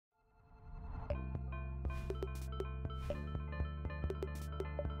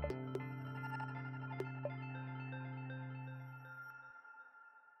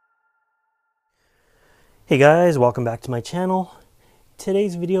Hey guys, welcome back to my channel.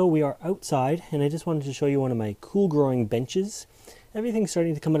 Today's video we are outside and I just wanted to show you one of my cool growing benches. Everything's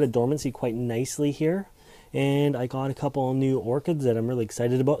starting to come out of dormancy quite nicely here, and I got a couple new orchids that I'm really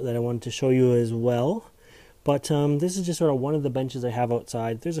excited about that I wanted to show you as well. But this is just sort of one of the benches I have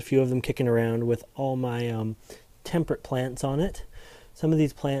outside. There's a few of them kicking around with all my temperate plants on it. Some of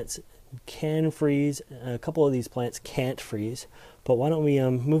these plants can freeze, a couple of these plants can't freeze. But why don't we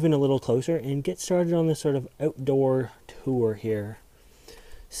move in a little closer and get started on this sort of outdoor tour here.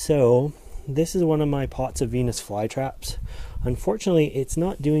 So this is one of my pots of Venus flytraps. Unfortunately, it's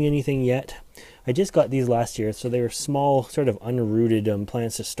not doing anything yet. I just got these last year, so they were small, sort of unrooted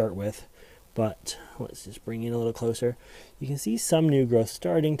plants to start with. But let's just bring in a little closer. You can see some new growth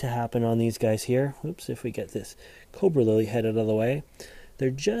starting to happen on these guys here. Oops, if we get this Cobra lily head out of the way. They're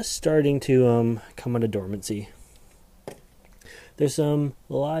just starting to come out of dormancy. There's some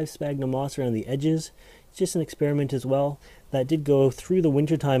live sphagnum moss around the edges. It's just an experiment as well. That did go through the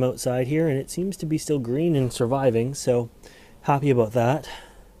winter time outside here, and it seems to be still green and surviving, so happy about that.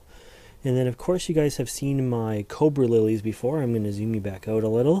 And then of course you guys have seen my Cobra lilies before. I'm going to zoom you back out a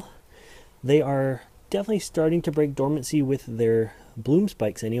little. They are definitely starting to break dormancy with their bloom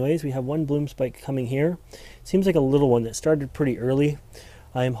spikes anyways. We have one bloom spike coming here. It seems like a little one that started pretty early.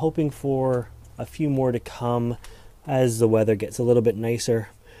 I am hoping for a few more to come as the weather gets a little bit nicer.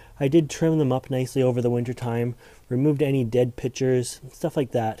 I did trim them up nicely over the winter time, removed any dead pitchers, stuff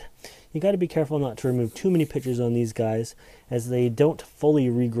like that. You got to be careful not to remove too many pitchers on these guys, as they don't fully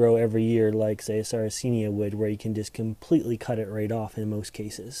regrow every year like say a Sarracenia would, where you can just completely cut it right off in most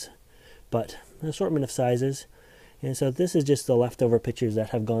cases. But an assortment of sizes, and so this is just the leftover pitchers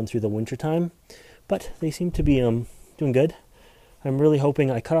that have gone through the winter time, but they seem to be doing good. I'm really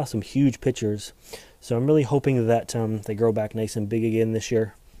hoping, I cut off some huge pitchers, so I'm really hoping that they grow back nice and big again this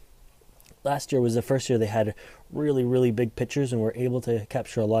year. Last year was the first year they had really big pitchers and were able to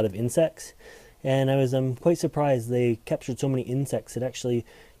capture a lot of insects. And I was quite surprised they captured so many insects. It actually,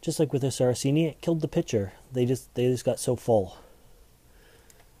 just like with the Sarracenia, it killed the pitcher. They just got so full.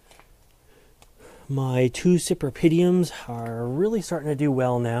 My two Cypripediums are really starting to do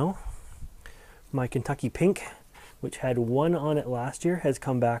well now. My Kentucky Pink, which had one on it last year, has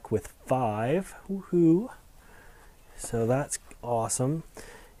come back with 5. Woohoo! So that's awesome.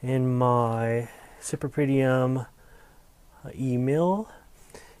 And my Cypripedium Email,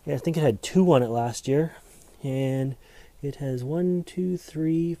 yeah, I think it had 2 on it last year, and it has 1, 2,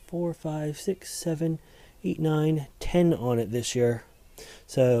 3, 4, 5, 6, 7, 8, 9, 10 on it this year.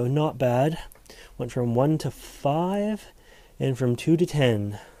 So not bad. Went from 1 to 5 and from 2 to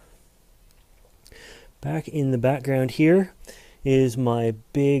 10. Back in the background here is my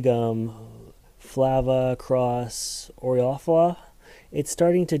big Flava Cross Oreophila. It's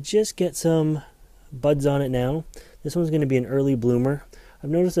starting to just get some buds on it now. This one's going to be an early bloomer. I've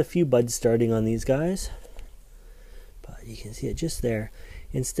noticed a few buds starting on these guys, but you can see it just there.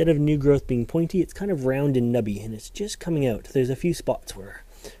 Instead of new growth being pointy, it's kind of round and nubby, and it's just coming out. There's a few spots where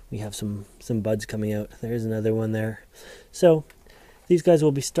we have some buds coming out. There's another one there. So these guys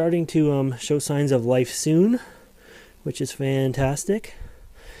will be starting to show signs of life soon, which is fantastic.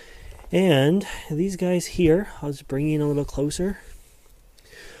 And these guys here, I'll just bring in a little closer,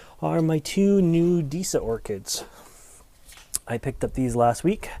 are my 2 new Disa orchids. I picked up these last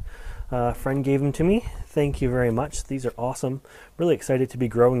week. A friend gave them to me. Thank you very much. These are awesome. Really excited to be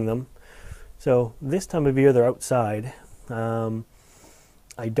growing them. So this time of year they're outside.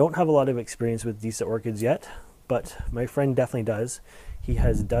 I don't have a lot of experience with Disa orchids yet, but my friend definitely does. He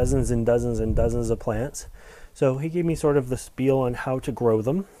has dozens and dozens and dozens of plants. So he gave me sort of the spiel on how to grow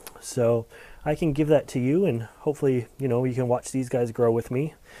them. So I can give that to you, and hopefully, you know, you can watch these guys grow with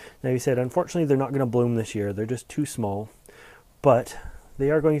me. Now he said, unfortunately, they're not going to bloom this year. They're just too small. But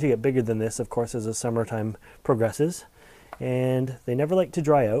they are going to get bigger than this, of course, as the summertime progresses. And they never like to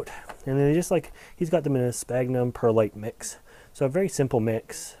dry out. And they just like, he's got them in a sphagnum perlite mix. So a very simple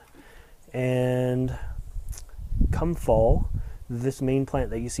mix. And come fall, this main plant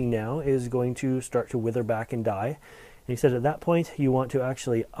that you see now is going to start to wither back and die. And he said at that point you want to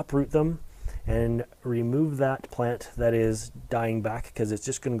actually uproot them and remove that plant that is dying back, because it's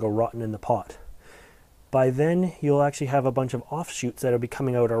just going to go rotten in the pot. By then you'll actually have a bunch of offshoots that will be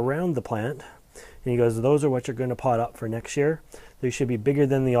coming out around the plant. And he goes, those are what you're going to pot up for next year. They should be bigger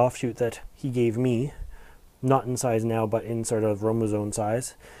than the offshoot that he gave me. Not in size now, but in sort of rhomosome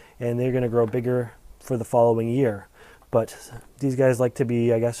size. And they're going to grow bigger for the following year. But these guys like to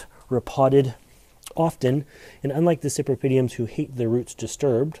be, I guess, repotted often. And unlike the Cypripediums, who hate their roots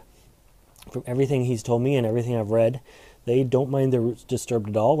disturbed, from everything he's told me and everything I've read, they don't mind their roots disturbed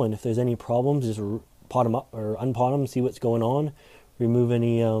at all. And if there's any problems, just pot them up or unpot them, see what's going on, remove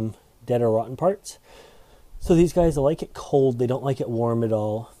any dead or rotten parts. So these guys like it cold, they don't like it warm at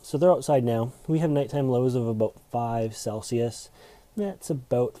all. So they're outside now. We have nighttime lows of about 5 Celsius. That's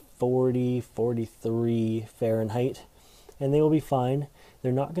about 40, 43 Fahrenheit. And they will be fine.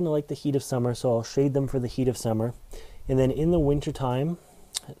 They're not going to like the heat of summer, so I'll shade them for the heat of summer. And then in the winter time,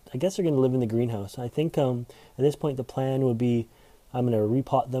 I guess they're going to live in the greenhouse. I think at this point the plan would be I'm going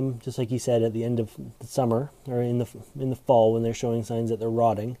to repot them, just like you said, at the end of the summer or in the fall when they're showing signs that they're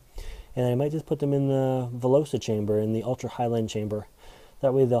rotting. And I might just put them in the Velosa chamber, in the Ultra Highland chamber.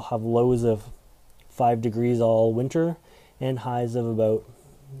 That way they'll have lows of 5 degrees all winter and highs of about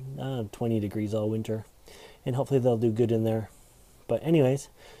 20 degrees all winter. And hopefully they'll do good in there. But anyways,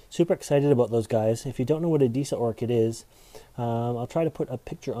 super excited about those guys. If you don't know what a Disa orchid is, I'll try to put a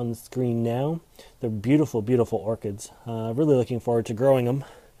picture on the screen now. They're beautiful, beautiful orchids. Really looking forward to growing them.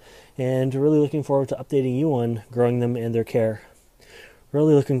 And really looking forward to updating you on growing them and their care.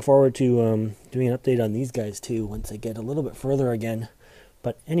 Really looking forward to doing an update on these guys too once I get a little bit further again.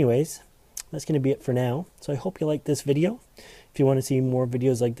 But anyways, that's going to be it for now. So I hope you liked this video. If you want to see more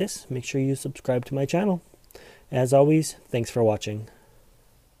videos like this, make sure you subscribe to my channel. As always, thanks for watching.